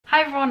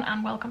Hi everyone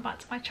and welcome back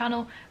to my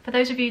channel. For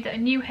those of you that are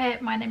new here,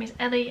 my name is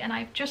Ellie and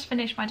I've just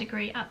finished my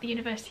degree at the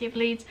University of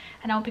Leeds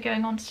and I'll be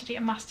going on to study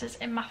a Masters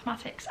in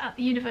Mathematics at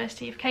the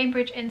University of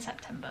Cambridge in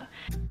September.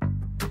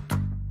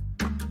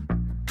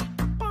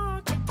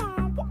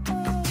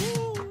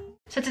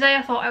 So today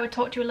I thought I would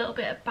talk to you a little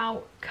bit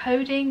about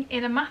coding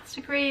in a maths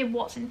degree,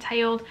 what's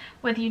entailed,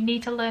 whether you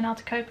need to learn how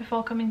to code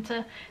before coming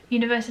to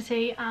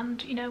university,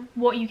 and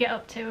what you get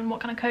up to and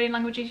what kind of coding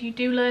languages you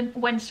do learn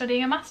when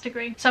studying a maths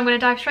degree. So I'm going to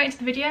dive straight into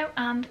the video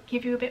and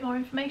give you a bit more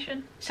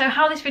information. So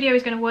how this video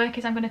is going to work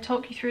is I'm going to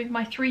talk you through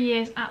my 3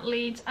 years at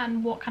Leeds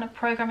and what kind of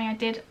programming I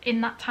did in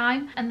that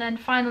time, and then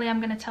finally I'm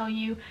going to tell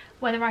you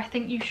whether I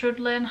think you should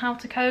learn how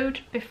to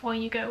code before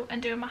you go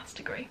and do a maths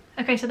degree.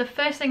 Okay, so the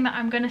first thing that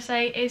I'm going to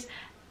say is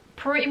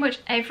pretty much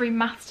every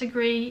maths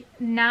degree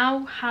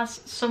now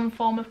has some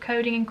form of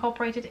coding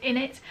incorporated in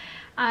it.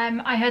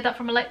 I heard that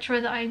from a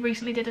lecturer that I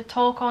recently did a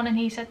talk on, and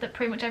he said that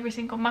pretty much every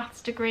single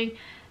maths degree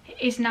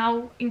is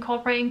now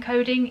incorporating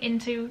coding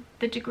into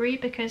the degree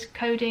because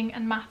coding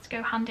and maths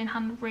go hand in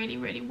hand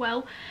really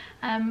well,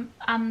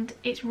 and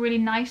it's really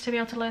nice to be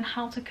able to learn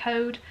how to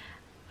code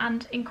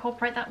and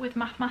incorporate that with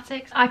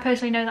mathematics. I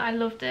personally know that I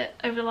loved it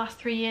over the last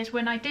 3 years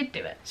when I did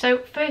do it. So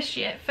first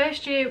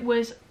year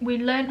was we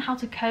learned how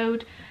to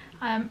code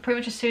pretty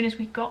much as soon as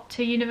we got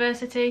to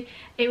university.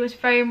 It was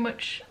very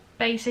much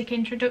basic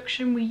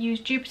introduction. We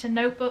used Jupyter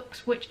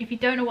notebooks, which, if you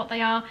don't know what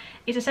they are,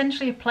 is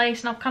essentially a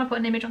place, and I'll kind of put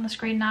an image on the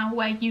screen now,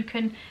 where you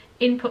can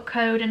input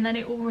code and then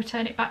it will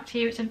return it back to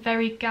you. It's a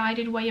very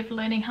guided way of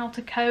learning how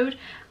to code.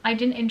 I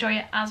didn't enjoy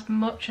it as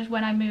much as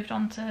when I moved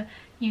on to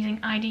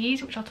using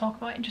IDEs, which I'll talk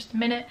about in just a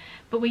minute,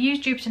 but we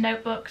used Jupyter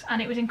notebooks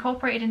and it was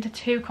incorporated into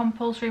 2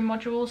 compulsory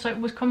modules. So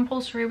it was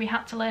compulsory, we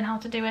had to learn how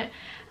to do it,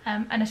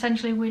 and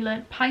essentially we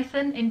learned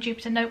Python in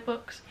Jupyter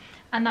notebooks,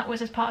 and that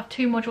was as part of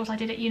 2 modules I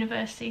did at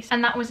university,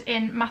 and that was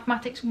in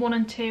Mathematics 1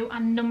 and 2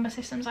 and Number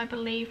Systems, I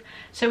believe.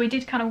 So we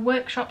did kind of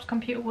workshops,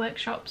 computer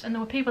workshops, and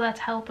there were people there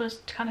to help us,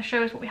 to kind of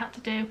show us what we had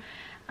to do.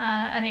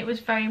 And it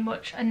was very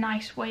much a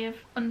nice way of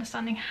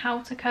understanding how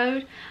to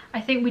code. I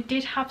think we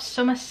did have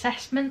some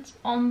assessments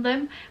on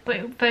them,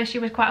 but first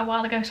year was quite a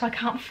while ago, so I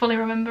can't fully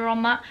remember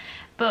on that.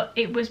 But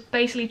it was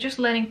basically just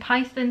learning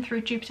Python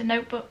through Jupyter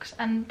notebooks,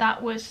 and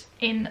that was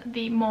in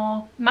the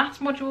more maths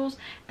modules.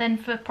 Then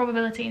for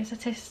probability and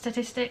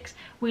statistics,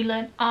 we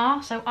learned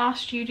R. So R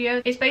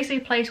Studio is basically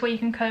a place where you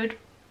can code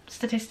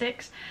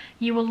statistics.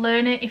 You will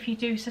learn it if you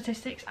do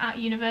statistics at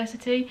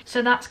university.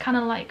 So that's kind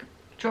of like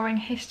drawing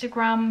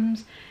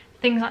histograms,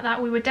 things like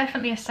that. We were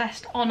definitely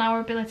assessed on our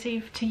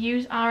ability to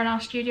use R and R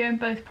Studio in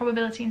both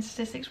probability and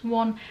statistics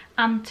 1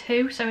 and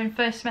 2, so in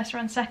first semester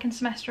and second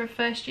semester of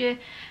first year,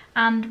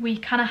 and we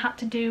kind of had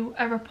to do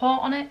a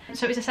report on it.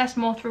 So it was assessed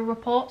more through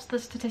reports, the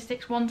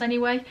statistics ones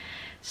anyway.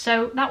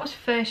 So that was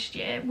first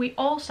year. We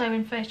also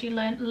in first year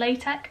learned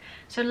LaTeX.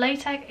 So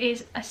LaTeX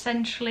is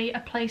essentially a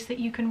place that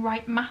you can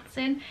write maths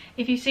in.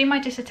 If you've seen my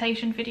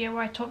dissertation video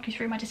where I talked you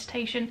through my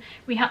dissertation,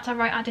 we had to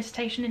write our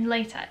dissertation in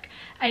LaTeX,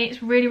 and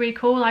it's really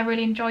cool. I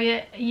really enjoy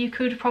it. You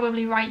could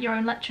probably write your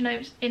own lecture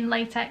notes in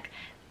LaTeX.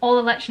 All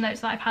the lecture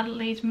notes that I've had at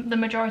Leeds, the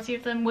majority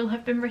of them will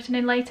have been written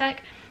in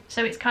LaTeX.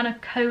 So it's kind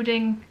of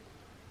coding,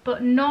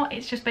 but not,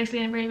 it's just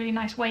basically a really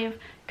nice way of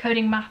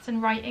coding maths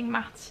and writing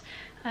maths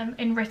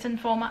in written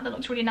format that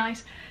looks really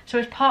nice. So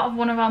as part of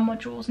one of our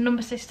modules,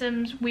 Number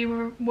Systems, we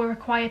were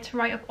required to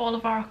write up all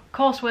of our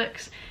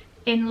courseworks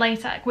in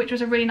LaTeX, which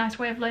was a really nice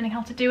way of learning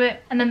how to do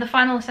it. And then the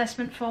final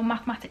assessment for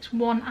Mathematics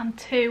 1 and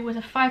 2 was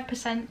a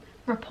 5%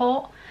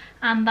 report,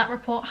 and that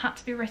report had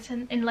to be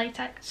written in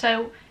LaTeX.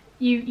 So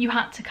you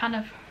had to kind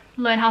of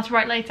learn how to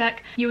write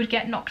LaTeX. You would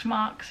get knocked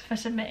marks for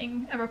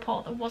submitting a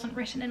report that wasn't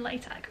written in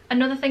LaTeX.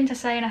 Another thing to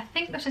say, and I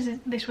think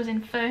this was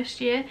in first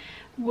year,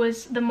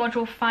 was the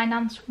module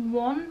Finance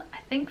 1, I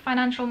think,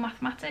 Financial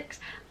Mathematics.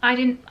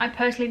 I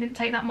personally didn't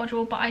take that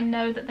module, but I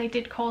know that they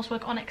did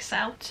coursework on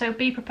Excel. So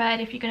be prepared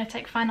if you're going to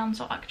take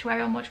finance or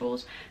actuarial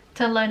modules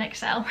to learn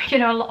Excel,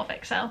 a lot of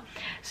Excel.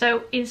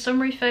 So in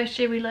summary, first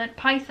year we learned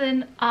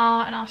Python,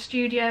 R and R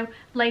Studio,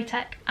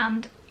 LaTeX,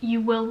 and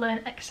you will learn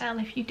Excel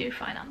if you do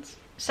finance.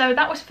 So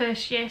that was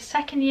first year.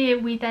 Second year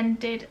we then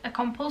did a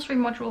compulsory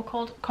module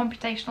called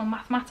Computational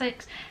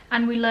Mathematics,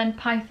 and we learned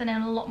Python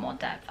in a lot more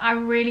depth. I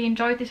really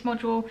enjoyed this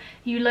module.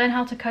 You learn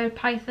how to code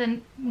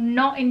Python,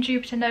 not in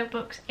Jupyter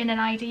notebooks, in an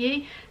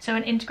IDE, so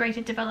an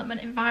integrated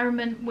development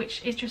environment,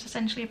 which is just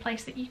essentially a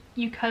place that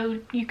you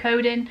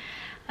code in.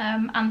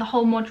 And the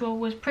whole module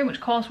was pretty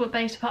much coursework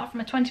based, apart from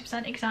a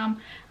 20%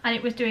 exam, and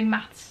it was doing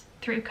maths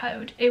through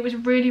code. It was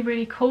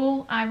really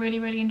cool. I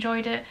really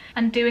enjoyed it,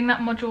 and doing that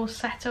module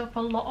set up a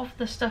lot of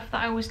the stuff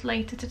that I was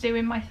later to do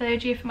in my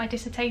 3rd year for my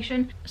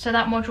dissertation. So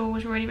that module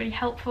was really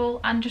helpful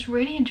and just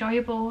really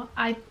enjoyable.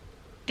 I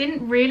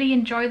didn't really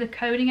enjoy the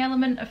coding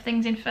element of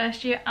things in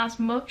first year as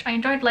much. I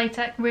enjoyed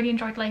LaTeX, really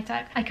enjoyed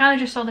LaTeX. I kind of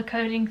just saw the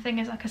coding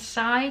thing as like a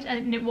side,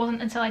 and it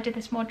wasn't until I did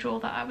this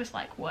module that I was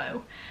like,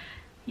 whoa,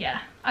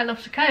 yeah, I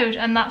love to code.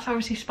 And that's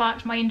obviously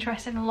sparked my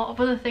interest in a lot of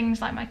other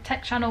things, like my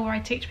tech channel where I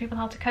teach people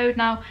how to code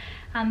now,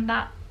 and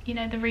that you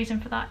know, the reason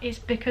for that is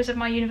because of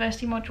my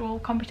university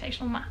module,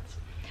 computational maths.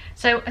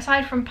 So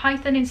aside from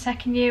Python in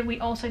second year, we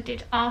also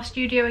did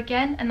RStudio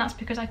again, and that's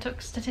because I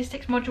took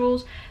statistics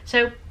modules.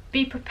 So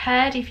be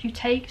prepared, if you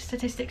take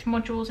statistics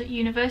modules at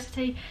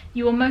university,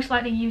 you will most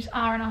likely use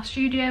R and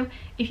RStudio.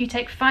 If you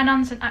take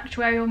finance and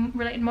actuarial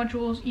related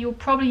modules, you'll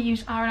probably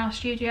use R and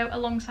RStudio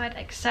alongside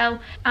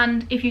Excel.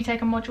 And if you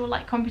take a module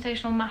like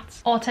computational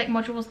maths, or take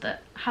modules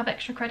that have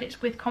extra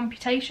credits with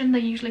computation, they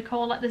usually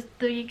call like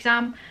the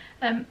exam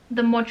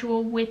the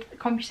module with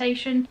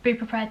computation, be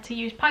prepared to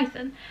use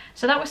Python.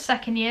 So that was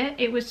second year.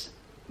 It was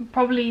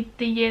probably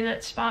the year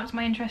that sparked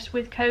my interest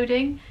with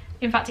coding.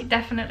 In fact, it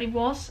definitely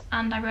was,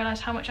 and I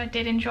realised how much I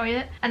did enjoy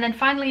it. And then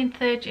finally in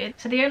third year,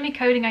 so the only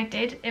coding I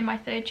did in my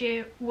third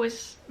year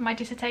was my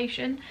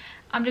dissertation.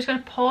 I'm just going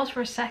to pause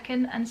for a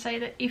second and say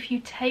that if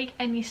you take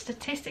any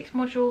statistics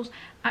modules,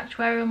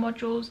 actuarial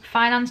modules,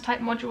 finance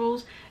type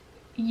modules,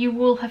 you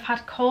will have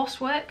had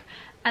coursework,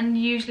 and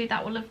usually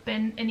that will have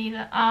been in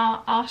either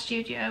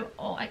RStudio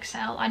or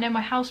Excel. I know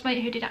my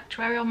housemate who did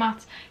actuarial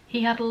maths,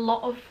 he had a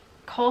lot of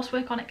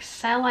coursework on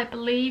Excel, I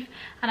believe,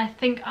 and I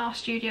think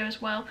RStudio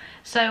as well.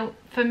 So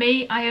for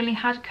me, I only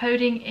had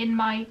coding in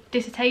my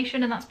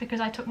dissertation, and that's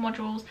because I took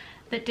modules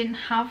that didn't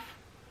have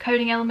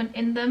coding element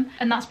in them,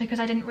 and that's because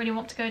I didn't really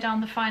want to go down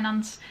the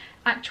finance,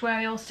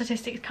 actuarial,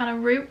 statistics kind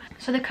of route.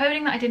 So the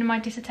coding that I did in my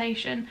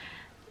dissertation,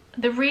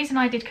 the reason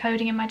I did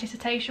coding in my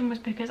dissertation was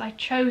because I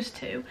chose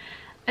to.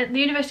 At the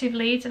University of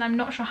Leeds, and I'm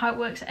not sure how it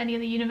works at any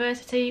other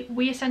university,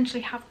 we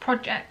essentially have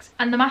projects,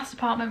 and the maths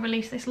department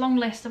released this long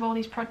list of all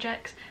these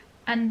projects,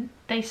 and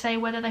they say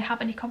whether they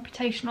have any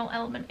computational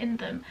element in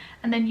them,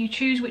 and then you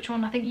choose which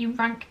one. I think you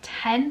rank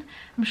 10.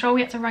 I'm sure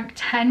we had to rank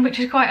 10, which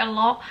is quite a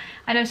lot.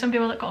 I know some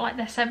people that got like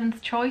their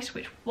 7th choice,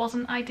 which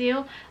wasn't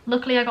ideal.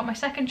 Luckily I got my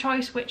 2nd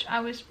choice, which I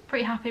was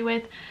pretty happy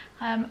with.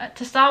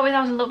 To start with,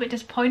 I was a little bit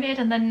disappointed,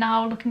 and then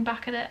now looking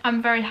back at it,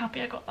 I'm very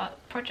happy I got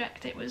that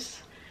project. It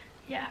was,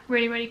 yeah,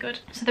 really, really good.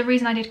 So the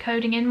reason I did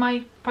coding in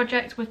my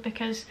project was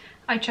because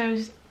I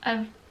chose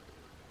a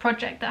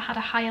project that had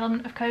a high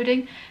element of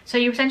coding. So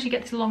you essentially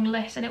get this long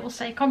list, and it will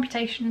say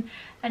computation,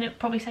 and it'll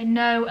probably say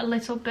no a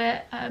little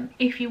bit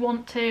if you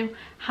want to,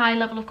 high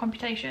level of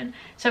computation.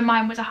 So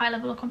mine was a high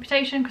level of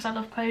computation because I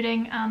love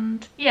coding,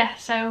 and yeah,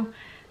 so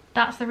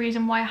that's the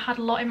reason why I had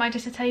a lot in my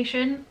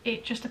dissertation.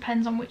 It just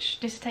depends on which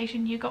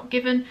dissertation you got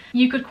given.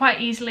 You could quite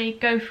easily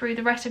go through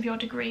the rest of your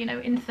degree, you know,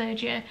 in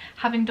third year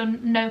having done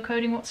no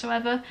coding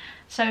whatsoever.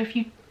 So if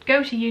you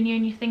go to uni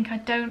and you think I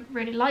don't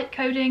really like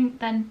coding,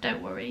 then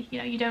don't worry, you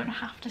know, you don't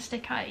have to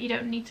stick at it, you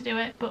don't need to do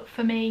it. But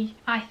for me,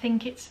 I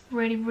think it's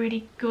really,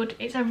 really good.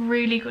 It's a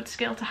really good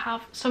skill to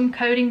have. Some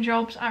coding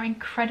jobs are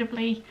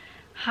incredibly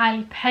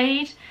highly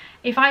paid.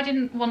 If I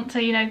didn't want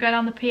to, you know, go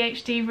down the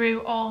PhD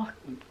route or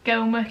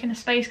go and work in a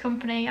space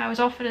company, I was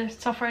offered a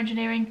software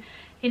engineering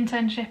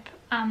internship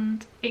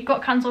and it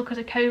got cancelled because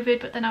of COVID,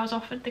 but then I was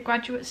offered the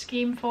graduate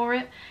scheme for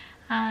it.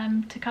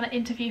 To kind of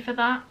interview for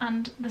that,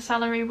 and the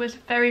salary was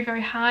very,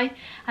 very high,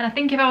 and I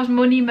think if I was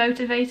money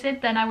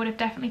motivated then I would have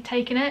definitely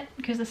taken it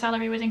because the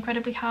salary was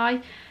incredibly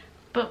high.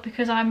 But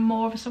because I'm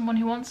more of someone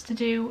who wants to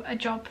do a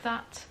job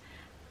that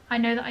I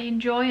know that I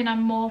enjoy, and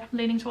I'm more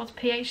leaning towards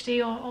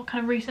PhD or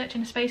kind of research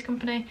in a space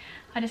company,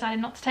 I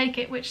decided not to take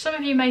it, which some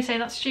of you may say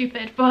that's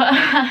stupid, but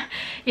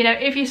you know,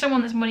 if you're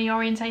someone that's money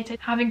orientated,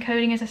 having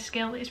coding as a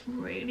skill is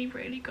really,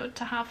 really good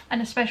to have,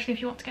 and especially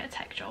if you want to get a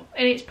tech job.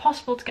 And it's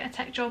possible to get a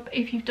tech job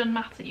if you've done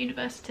maths at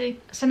university.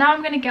 So now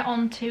I'm going to get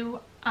on to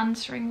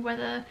answering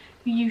whether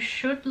you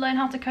should learn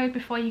how to code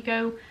before you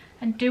go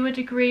and do a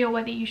degree, or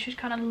whether you should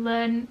kind of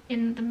learn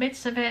in the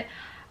midst of it.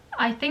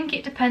 I think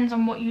it depends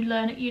on what you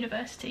learn at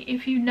university.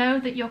 If you know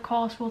that your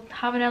course will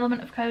have an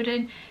element of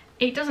coding,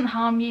 it doesn't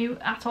harm you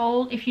at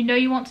all. If you know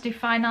you want to do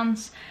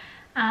finance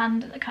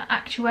and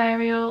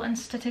actuarial and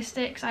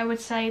statistics, I would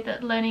say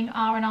that learning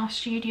R and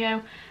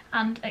RStudio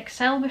and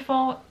Excel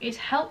before is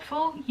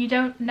helpful. You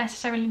don't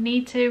necessarily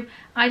need to.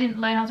 I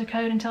didn't learn how to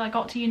code until I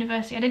got to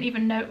university. I didn't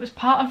even know it was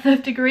part of the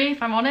degree,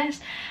 if I'm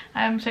honest.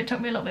 So it took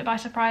me a little bit by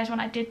surprise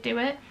when I did do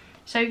it.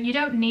 So you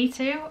don't need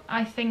to.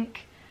 I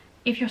think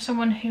if you're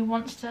someone who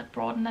wants to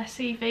broaden their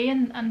CV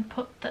and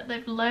put that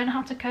they've learned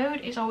how to code,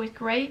 is always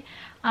great.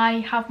 I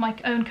have my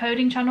own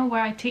coding channel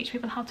where I teach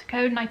people how to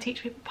code, and I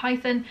teach people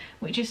Python,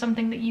 which is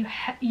something that you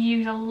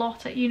use a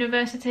lot at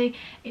university.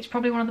 It's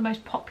probably one of the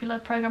most popular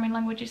programming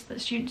languages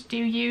that students do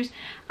use,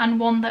 and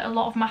one that a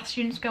lot of math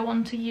students go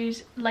on to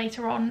use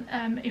later on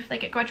if they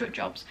get graduate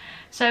jobs.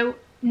 So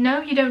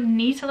no, you don't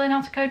need to learn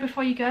how to code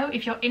before you go.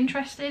 If you're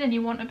interested and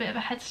you want a bit of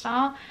a head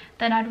start,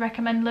 then I'd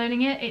recommend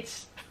learning it.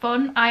 It's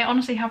fun. I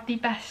honestly have the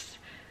best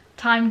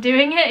time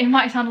doing it. It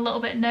might sound a little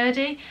bit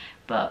nerdy,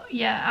 but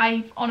yeah,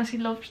 I honestly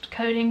loved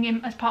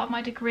coding as part of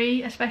my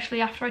degree,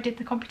 especially after I did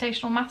the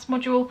computational maths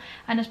module,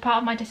 and as part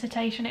of my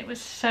dissertation. It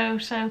was so,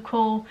 so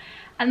cool.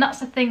 And that's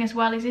the thing as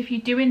well, is if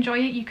you do enjoy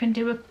it, you can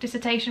do a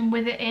dissertation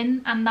with it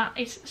in, and that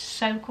is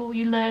so cool.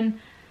 You learn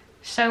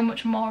so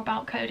much more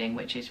about coding,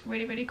 which is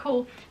really, really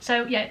cool.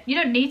 So yeah, you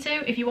don't need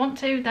to. If you want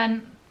to,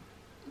 then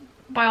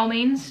by all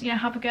means, you know,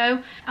 have a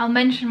go. I'll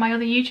mention my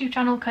other YouTube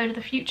channel, Code of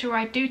the Future, where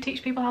I do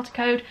teach people how to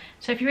code.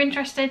 So if you're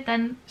interested,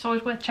 then it's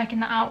always worth checking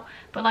that out.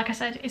 But like I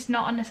said, it's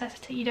not a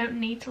necessity. You don't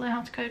need to learn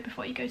how to code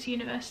before you go to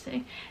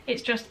university.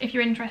 It's just if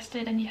you're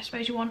interested and I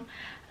suppose you want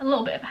a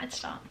little bit of a head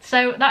start.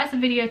 So that is the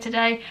video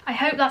today. I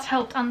hope that's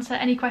helped answer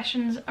any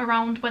questions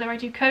around whether I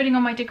do coding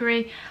on my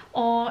degree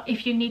or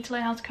if you need to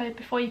learn how to code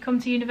before you come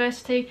to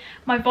university.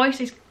 My voice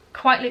is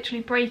quite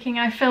literally breaking.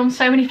 I filmed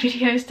so many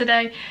videos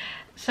today.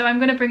 So I'm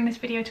going to bring this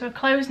video to a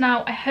close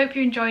now. I hope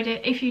you enjoyed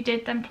it. If you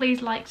did, then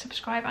please like,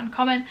 subscribe and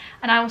comment,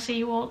 and I will see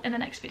you all in the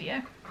next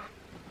video.